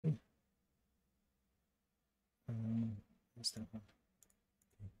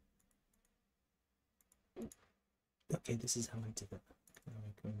Okay, this is how I did it. Now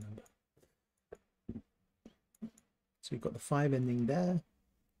I can remember. So we've got the 5 ending there.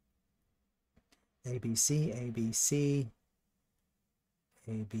 ABC, ABC,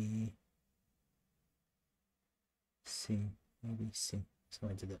 ABC, ABC. So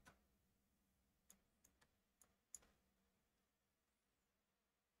I did it.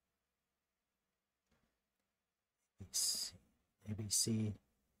 ABC, ABC,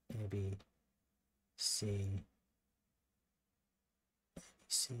 ABC,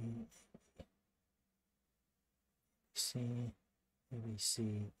 ABC, ABC, ABC,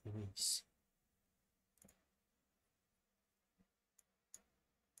 ABC.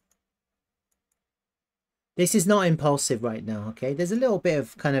 This is not impulsive right now, okay? There's a little bit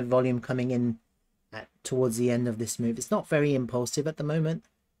of kind of volume coming in towards the end of this move. It's not very impulsive at the moment,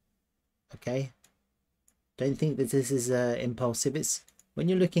 okay? Don't think that this is impulsive. It's when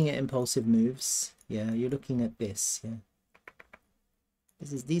you're looking at impulsive moves, yeah, you're looking at this, yeah.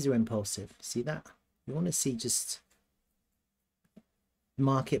 These are impulsive. See that? You want to see just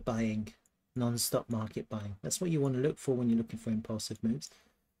market buying, non-stop market buying. That's what you want to look for when you're looking for impulsive moves.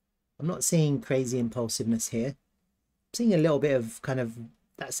 I'm not seeing crazy impulsiveness here. I'm seeing a little bit of kind of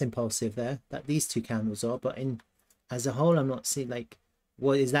that's impulsive there, that these two candles are, but in as a whole, I'm not seeing like,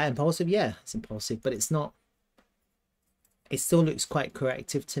 what is that impulsive? Yeah, it's impulsive, but it's not. It still looks quite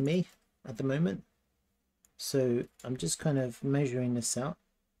corrective to me at the moment. So I'm just kind of measuring this out.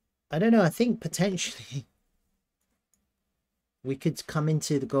 I don't know. I think potentially we could come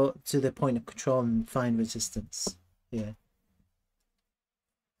into the point of control and find resistance. Yeah.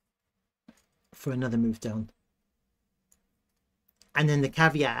 For another move down. And then the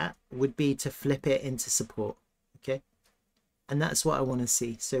caveat would be to flip it into support. Okay. And that's what I want to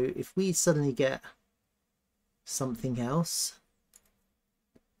see. So if we suddenly get something else,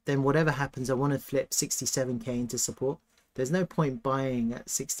 then whatever happens, I want to flip 67k into support. There's no point buying at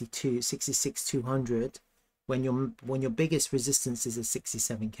 66,200 when your biggest resistance is at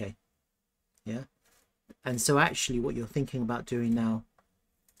 67k. Yeah. And so actually what you're thinking about doing now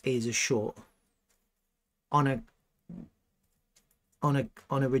is a short on a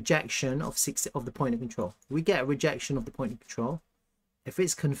rejection of the point of control. We get a rejection of the point of control if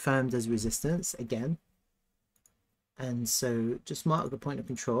it's confirmed as resistance again. And so just mark the point of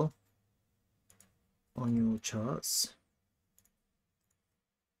control on your charts.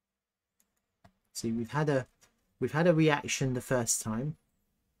 See, we've had a reaction the first time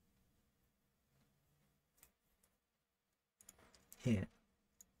here.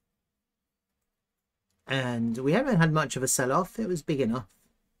 And we haven't had much of a sell-off. It was big enough.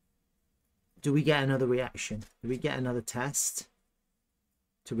 Do we get another reaction? Do we get another test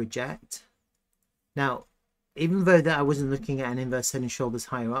to reject? Now, even though that I wasn't looking at an inverse head and shoulders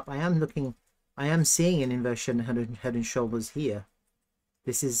higher up, I am seeing an inverse head and shoulders here.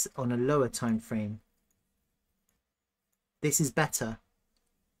 This is on a lower time frame. This is better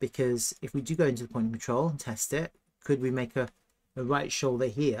because if we do go into the point of control and test it, could we make a right shoulder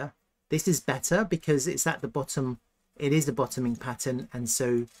here? This is better because it's at the bottom. It is a bottoming pattern. And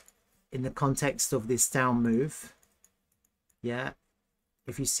so in the context of this down move, yeah,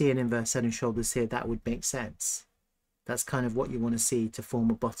 if you see an inverse head and shoulders here, that would make sense. That's kind of what you want to see to form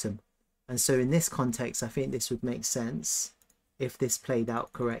a bottom. And so in this context, I think this would make sense if this played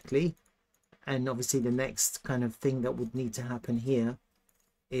out correctly. And obviously the next kind of thing that would need to happen here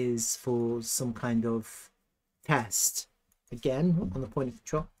is for some kind of test again on the point of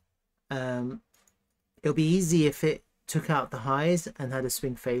control. It'll be easy if it took out the highs and had a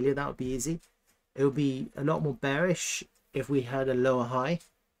swing failure. That would be easy. It would be a lot more bearish if we had a lower high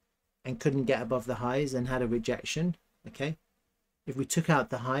and couldn't get above the highs and had a rejection. Okay, if we took out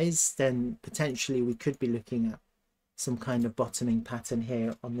the highs, then potentially we could be looking at some kind of bottoming pattern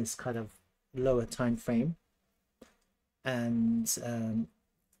here on this kind of lower time frame. And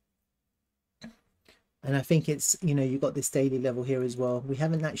I think it's, you know, you've got this daily level here as well. We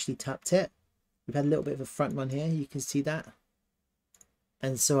haven't actually tapped it. We've had a little bit of a front run here. You can see that.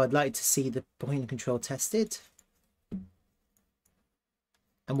 And so I'd like to see the point of control tested.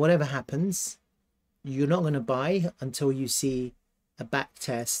 And whatever happens, you're not going to buy until you see a back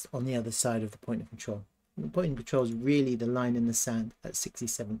test on the other side of the point of control. The point of control is really the line in the sand at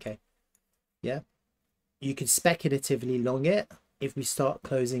 67k. Yeah. You could speculatively long it if we start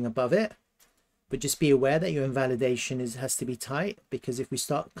closing above it. But just be aware that your invalidation has to be tight, because if we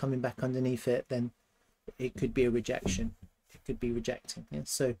start coming back underneath it, then it could be a rejection. It could be rejecting. Yeah.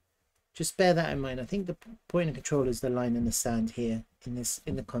 So just bear that in mind. I think the point of control is the line in the sand here in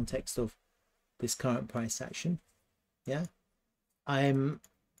the context of this current price action. Yeah. I'm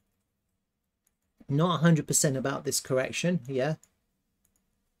not 100% about this correction. Yeah,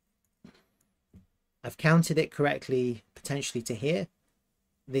 I've counted it correctly potentially to here.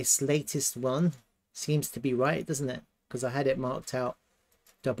 This latest one seems to be right, doesn't it? Because I had it marked out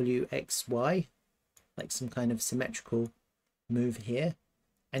WXY, like some kind of symmetrical move here,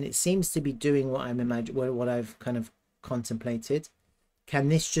 and it seems to be doing what I'm imagining, what I've kind of contemplated. Can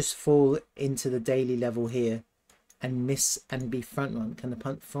this just fall into the daily level here and miss and be front run? Can the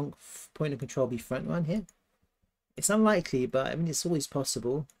point of control be front run here? It's unlikely, but I mean, it's always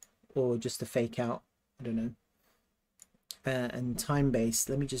possible. Or just a fake out, I don't know. And time based,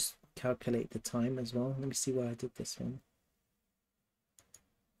 let me just calculate the time as well. Let me see where I did this one.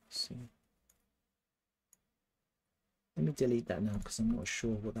 Let's see. Let me delete that now because I'm not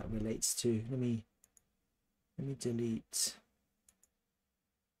sure what that relates to. Let me delete.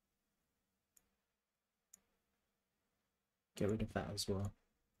 Get rid of that as well.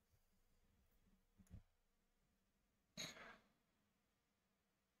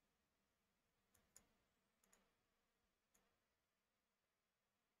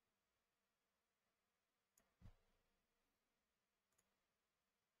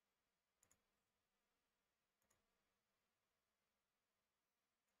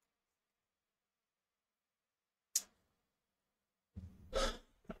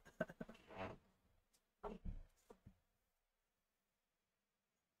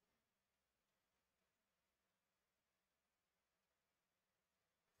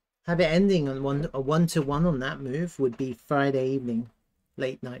 Have it ending on a 1-to-1 on that move would be Friday evening,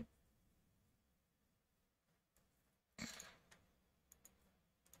 late night.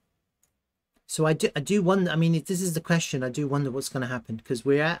 So I do wonder. I mean, if this is the question, I do wonder what's going to happen, because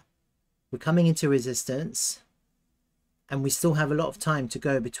we're coming into resistance, and we still have a lot of time to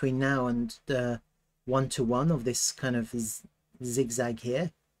go between now and the 1-to-1 of this kind of zigzag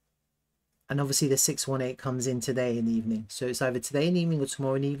here. And obviously the 618 comes in today in the evening. So it's either today in the evening or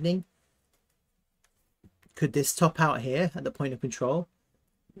tomorrow in the evening. Could this top out here at the point of control?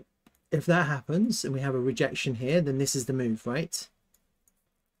 If that happens and we have a rejection here, then this is the move, right?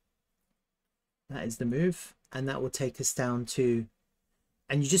 That is the move. And that will take us down to...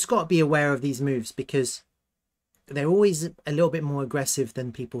 And you just got to be aware of these moves, because they're always a little bit more aggressive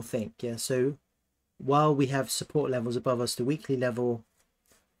than people think. Yeah. So while we have support levels above us, the weekly level...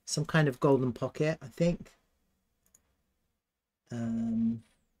 some kind of golden pocket, I think.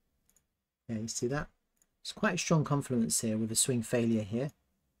 Yeah, you see that? It's quite a strong confluence here with a swing failure here.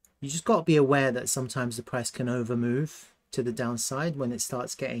 You just got to be aware that sometimes the price can over move to the downside when it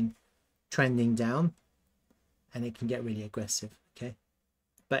starts getting trending down, and it can get really aggressive. Okay,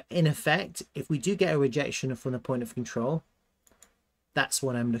 but in effect, if we do get a rejection from the point of control, that's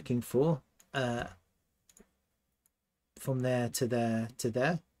what I'm looking for. From there to there to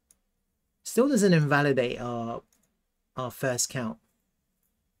there. Still doesn't invalidate our first count.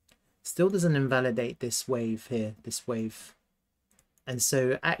 Still doesn't invalidate this wave here, this wave. And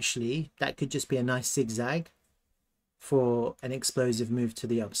so actually that could just be a nice zigzag for an explosive move to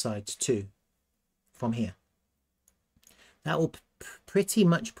the upside too from here. That will pretty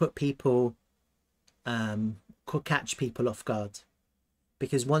much put people, could catch people off guard,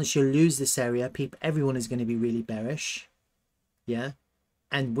 because once you lose this area, everyone is going to be really bearish. Yeah.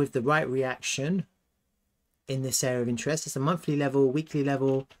 And with the right reaction in this area of interest, it's a monthly level, weekly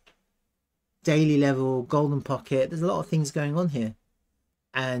level, daily level, golden pocket. There's a lot of things going on here.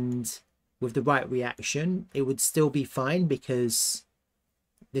 And with the right reaction, it would still be fine, because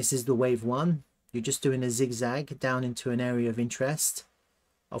this is the wave one. You're just doing a zigzag down into an area of interest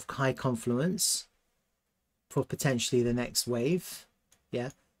of high confluence for potentially the next wave.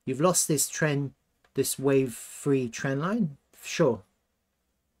 Yeah. You've lost this trend, this wave free trend line. Sure.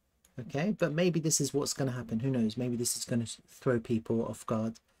 Okay, but maybe this is what's going to happen. Who knows? Maybe this is going to throw people off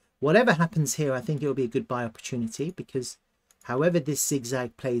guard. Whatever happens here, I think it will be a good buy opportunity, because however this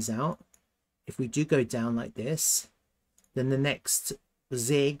zigzag plays out, if we do go down like this, then the next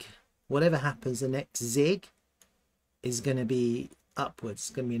zig, whatever happens, the next zig is going to be upwards. It's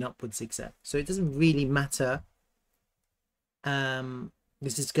going to be an upward zigzag. So it doesn't really matter.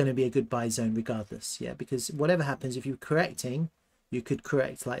 This is going to be a good buy zone regardless. Yeah, because whatever happens, if you're correcting, you could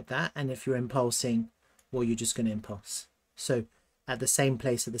correct like that. And if you're impulsing, well, you're just going to impulse. So at the same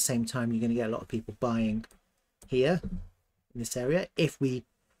place at the same time, you're going to get a lot of people buying here in this area. If we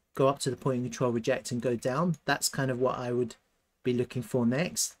go up to the point of control, reject and go down, that's kind of what I would be looking for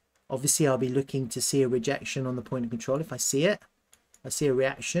next. Obviously, I'll be looking to see a rejection on the point of control. If I see it, I see a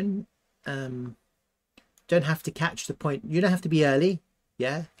reaction. Don't have to catch the point. You don't have to be early.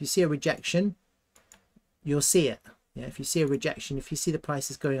 Yeah, if you see a rejection, you'll see it. Yeah, if you see a rejection, if you see the price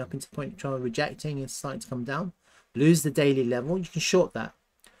is going up into point of control, rejecting, it's starting to come down, lose the daily level, you can short that.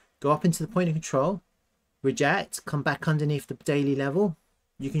 Go up into the point of control, reject, come back underneath the daily level,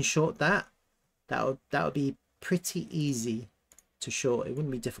 you can short that. That would be pretty easy to short. It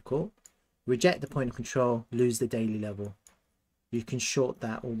wouldn't be difficult. Reject the point of control, lose the daily level. You can short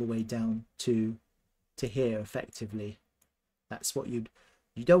that all the way down to here effectively. That's what you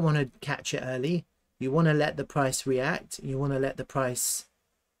don't want to catch it early. You want to let the price react. You want to let the price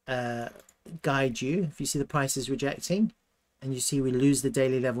guide you. If you see the price is rejecting and you see we lose the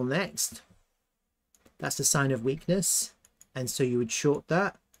daily level next, that's a sign of weakness. And so you would short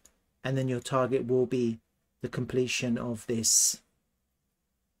that. And then your target will be the completion of this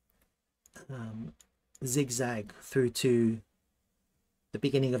zigzag through to the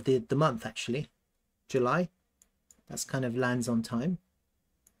beginning of the month, actually, July. That's kind of lands on time.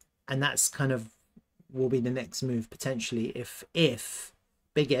 And that's kind of will be the next move potentially if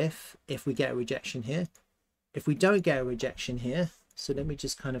big if we get a rejection here. If we don't get a rejection here, so let me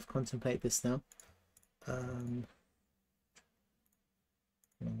just kind of contemplate this now. Long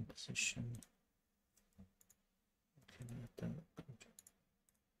position. Okay,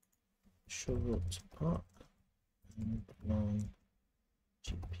 short part and long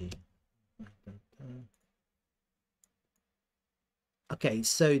GP. Okay,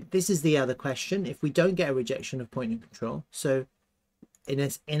 so this is the other question. If we don't get a rejection of point of control, so in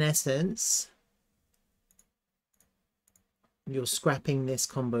essence, you're scrapping this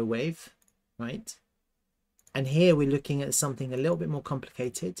combo wave, right? And here we're looking at something a little bit more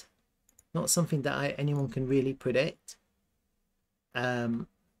complicated, not something that anyone can really predict.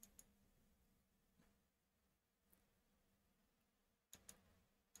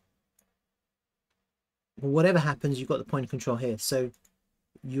 Whatever happens, you've got the point of control here. So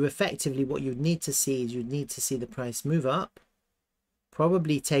you effectively, what you need to see is you need to see the price move up,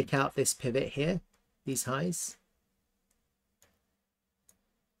 probably take out this pivot here, these highs.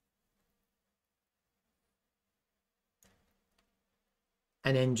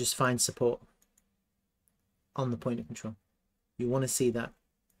 And then just find support on the point of control. You want to see that.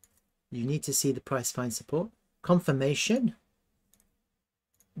 You need to see the price find support. Confirmation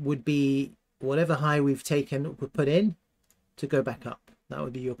would be whatever high we've taken, we put in to go back up. That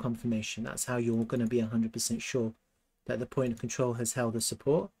would be your confirmation. That's how you're going to be 100% sure that the point of control has held the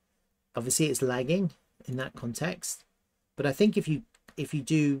support. Obviously, it's lagging in that context. But I think if you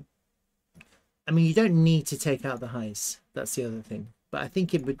do, I mean, you don't need to take out the highs. That's the other thing. But I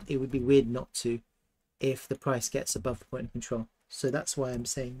think it would be weird not to if the price gets above the point of control. So that's why I'm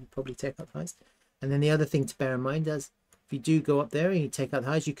saying you probably take out the highs. And then the other thing to bear in mind is if you do go up there and you take out the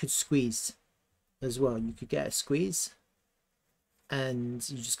highs, you could squeeze as well. You could get a squeeze, and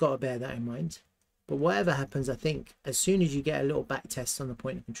you just got to bear that in mind. But whatever happens, I think as soon as you get a little back test on the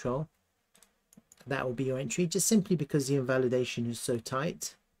point of control, that will be your entry, just simply because the invalidation is so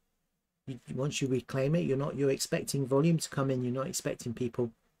tight. Once you reclaim it, you're expecting volume to come in. You're not expecting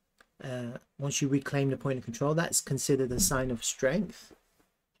people. Once you reclaim the point of control, that's considered a sign of strength,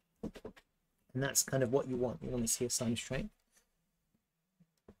 and that's kind of what you want. You want to see a sign of strength.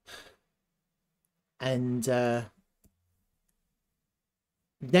 And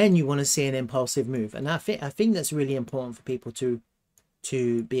then you want to see an impulsive move, and I think that's really important for people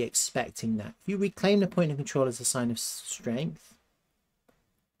to be expecting that. If you reclaim the point of control as a sign of strength,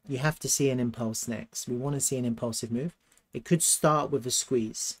 you have to see an impulse next. We want to see an impulsive move. It could start with a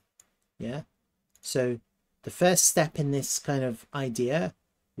squeeze. Yeah. So the first step in this kind of idea,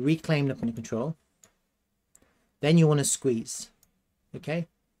 reclaim the point of control. Then you want to squeeze. Okay.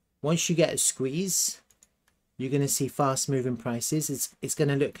 Once you get a squeeze, you're going to see fast moving prices. It's going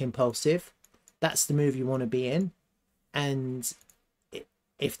to look impulsive. That's the move you want to be in. And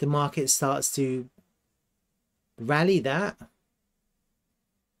if the market starts to rally that,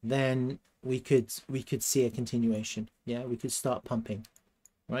 then we could see a continuation. Yeah, we could start pumping,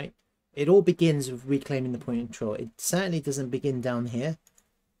 right? It all begins with reclaiming the point of control. It certainly doesn't begin down here,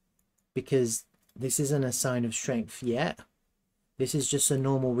 because this isn't a sign of strength yet. This is just a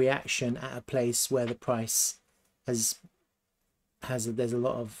normal reaction at a place where the price there's a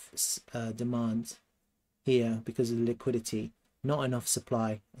lot of demand here because of the liquidity, not enough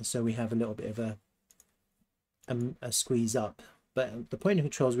supply, and so we have a little bit of a squeeze up. But the point of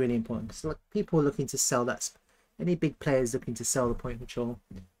control is really important, because people are looking to sell. That's any big players looking to sell the point of control.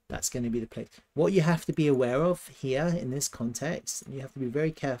 That's going to be the play. What you have to be aware of here in this context, you have to be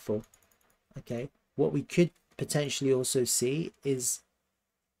very careful. Okay, what we could potentially also see is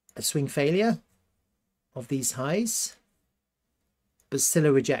a swing failure of these highs, but still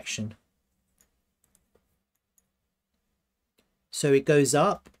a rejection. So it goes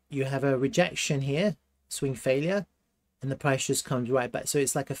up, you have a rejection here, swing failure, and the price just comes right back. So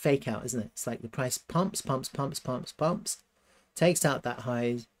it's like a fake out, isn't it? It's like the price pumps, takes out that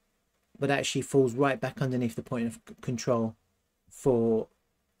high, but actually falls right back underneath the point of control for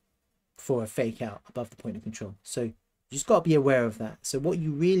a fake out above the point of control. So you just got to be aware of that. So what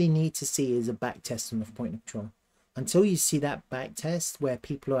you really need to see is a back test on the point of control. Until you see that back test where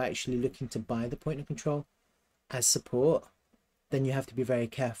people are actually looking to buy the point of control as support, then you have to be very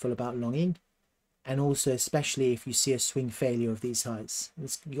careful about longing. And also, especially if you see a swing failure of these highs,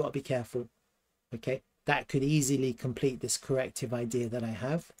 you got to be careful. Okay, that could easily complete this corrective idea that I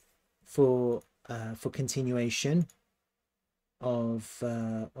have for continuation of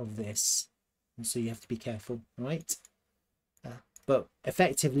this, and so you have to be careful, right? But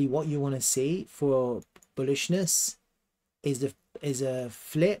effectively, what you want to see for bullishness is a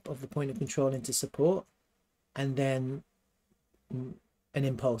flip of the point of control into support, and then an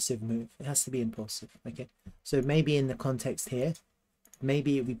impulsive move. It has to be impulsive. Okay, so maybe in the context here,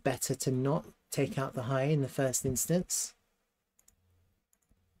 maybe it would be better to not take out the high in the first instance.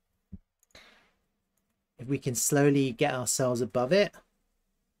 If we can slowly get ourselves above it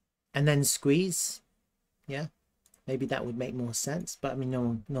and then squeeze, yeah, maybe that would make more sense. But I mean,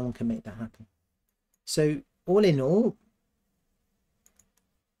 no one can make that happen. So all in all,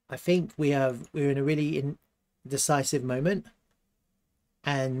 I think we're in a really decisive moment,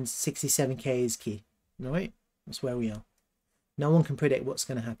 and 67k is key. All right, that's where we are. No one can predict what's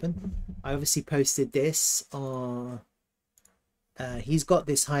going to happen. I obviously posted this on. He's got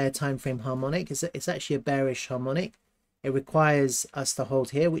this higher time frame harmonic. It's actually a bearish harmonic. It requires us to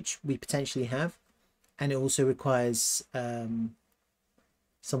hold here, which we potentially have, and it also requires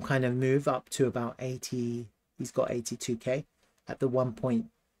some kind of move up to about 80. He's got 82k at the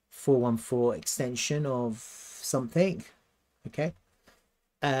 1.414 extension of something. Okay.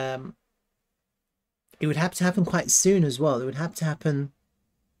 It would have to happen quite soon as well. It would have to happen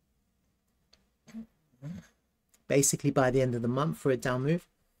basically by the end of the month for a down move.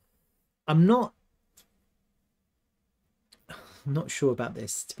 I'm not sure about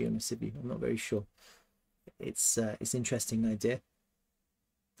this, to be honest with you. I'm not very sure. It's interesting idea.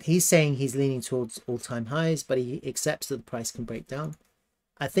 He's saying he's leaning towards all-time highs, but he accepts that the price can break down.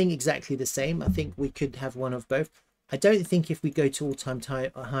 I think exactly the same. I think we could have one of both. I don't think if we go to all-time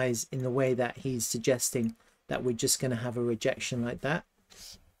highs in the way that he's suggesting, that we're just going to have a rejection like that.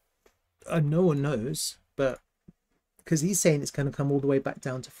 No one knows, but because he's saying it's going to come all the way back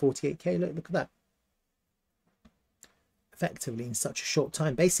down to 48k. Look at that. Effectively in such a short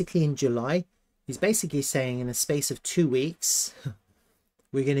time. Basically in July, he's basically saying in a space of 2 weeks,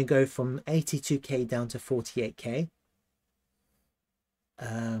 we're going to go from 82k down to 48k.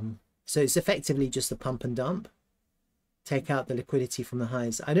 So it's effectively just a pump and dump. Take out the liquidity from the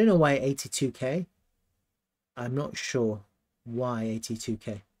highs. I don't know why 82k. I'm not sure why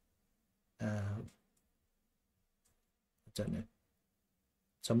 82k. I don't know.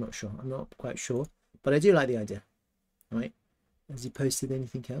 So I'm not sure. I'm not quite sure. But I do like the idea. Right? Has he posted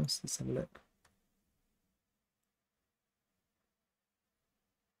anything else? Let's have a look.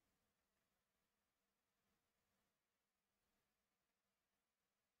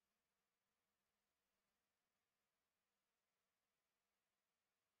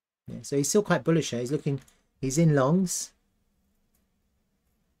 Yeah, so he's still quite bullish here. He's in longs.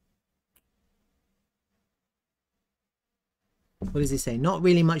 What does he say? Not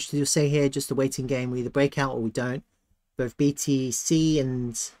really much to say here, just a waiting game. We either break out or we don't. Both BTC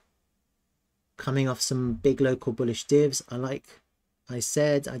and coming off some big local bullish divs. I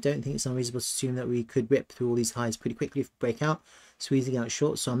said, I don't think it's unreasonable to assume that we could rip through all these highs pretty quickly if we break out, squeezing out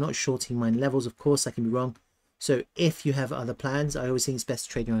short. So I'm not shorting my levels, of course, I can be wrong. So if you have other plans, I always think it's best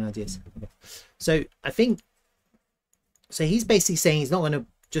to trade your own ideas. So I think, so he's basically saying he's not going to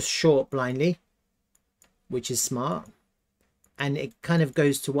just short blindly, which is smart. And it kind of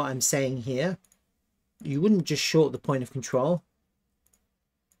goes to what I'm saying here. You wouldn't just short the point of control.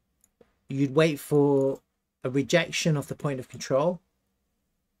 You'd wait for a rejection of the point of control.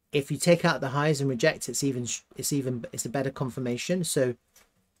 If you take out the highs and reject, it's a better confirmation. So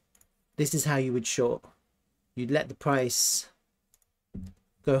this is how you would short. You'd let the price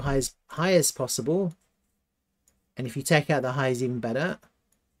go high as possible. And if you take out the highs, even better.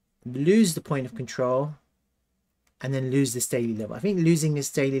 Lose the point of control. And then lose this daily level. I think losing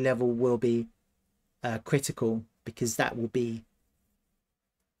this daily level will be critical, because that will be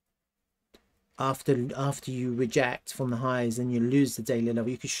after you reject from the highs and you lose the daily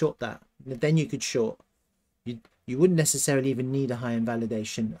level. You could short that. Then you could short. You wouldn't necessarily even need a high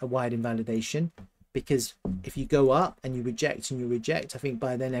invalidation, a wide invalidation. because if you go up and you reject and you reject, I think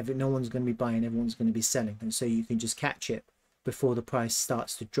by then no one's going to be buying, everyone's going to be selling, and so you can just catch it before the price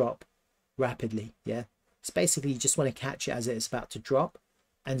starts to drop rapidly. Yeah, it's basically you just want to catch it as it's about to drop,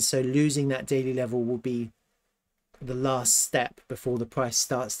 and so losing that daily level will be the last step before the price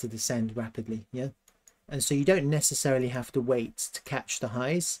starts to descend rapidly. Yeah, and so you don't necessarily have to wait to catch the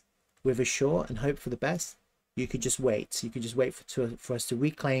highs with a short and hope for the best. You could just wait. You could just wait for us to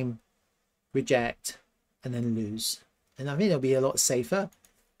reclaim, reject, and then lose. And I think it'll be a lot safer.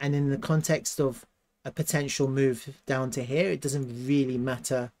 And in the context of a potential move down to here, it doesn't really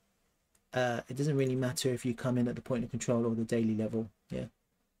matter. It doesn't really matter if you come in at the point of control or the daily level. Yeah,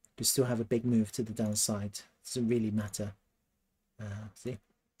 you still have a big move to the downside. It doesn't really matter. See,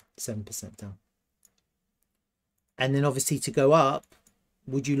 7% down. And then obviously to go up,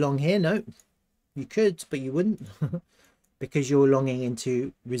 would you long here? No, you could, but you wouldn't because you're longing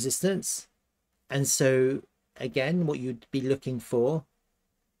into resistance. And so again, what you'd be looking for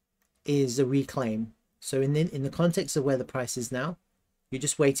is a reclaim. So in the context of where the price is now, you're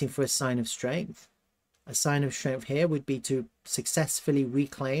just waiting for a sign of strength. A sign of strength here would be to successfully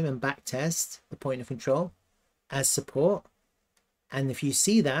reclaim and backtest the point of control as support. And if you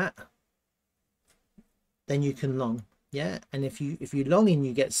see that, then you can long. Yeah, and if you long in,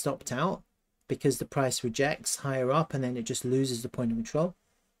 you get stopped out because the price rejects higher up and then it just loses the point of control.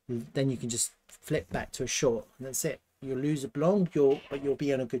 Then you can just flip back to a short, and that's it. You'll lose a long, but you'll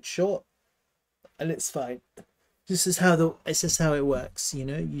be on a good short, and it's fine. This is how it works. You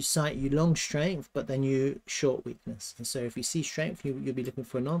know, you long strength, but then you short weakness. And so if you see strength, you'll be looking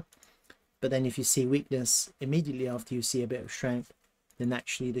for a long. But then if you see weakness immediately after you see a bit of strength, then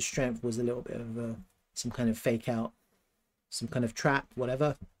actually the strength was a little bit of some kind of fake out, some kind of trap,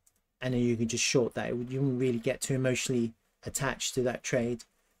 whatever, and then you can just short that. You wouldn't really get too emotionally attached to that trade,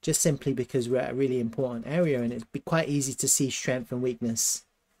 just simply because we're at a really important area, and it'd be quite easy to see strength and weakness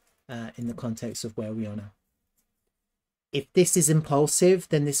in the context of where we are now. If this is impulsive,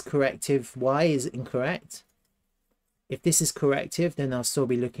 then this corrective Y is incorrect. If this is corrective, then I'll still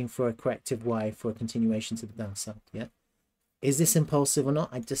be looking for a corrective Y for a continuation to the downside. Yeah, is this impulsive or not?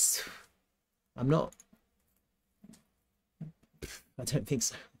 I don't think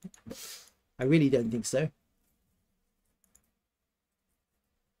so. I really don't think so.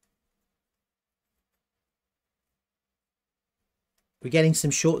 We're getting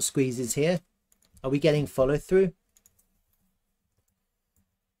some short squeezes here. Are we getting follow through?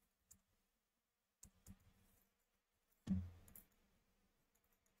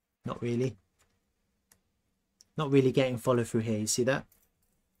 Not really. Not really getting follow through here. You see that?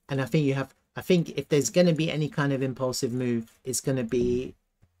 And I think if there's going to be any kind of impulsive move, it's going to be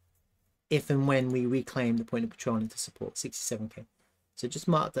if and when we reclaim the point of control into support, 67k. So just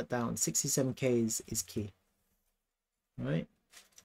mark that down. 67k is key. All right.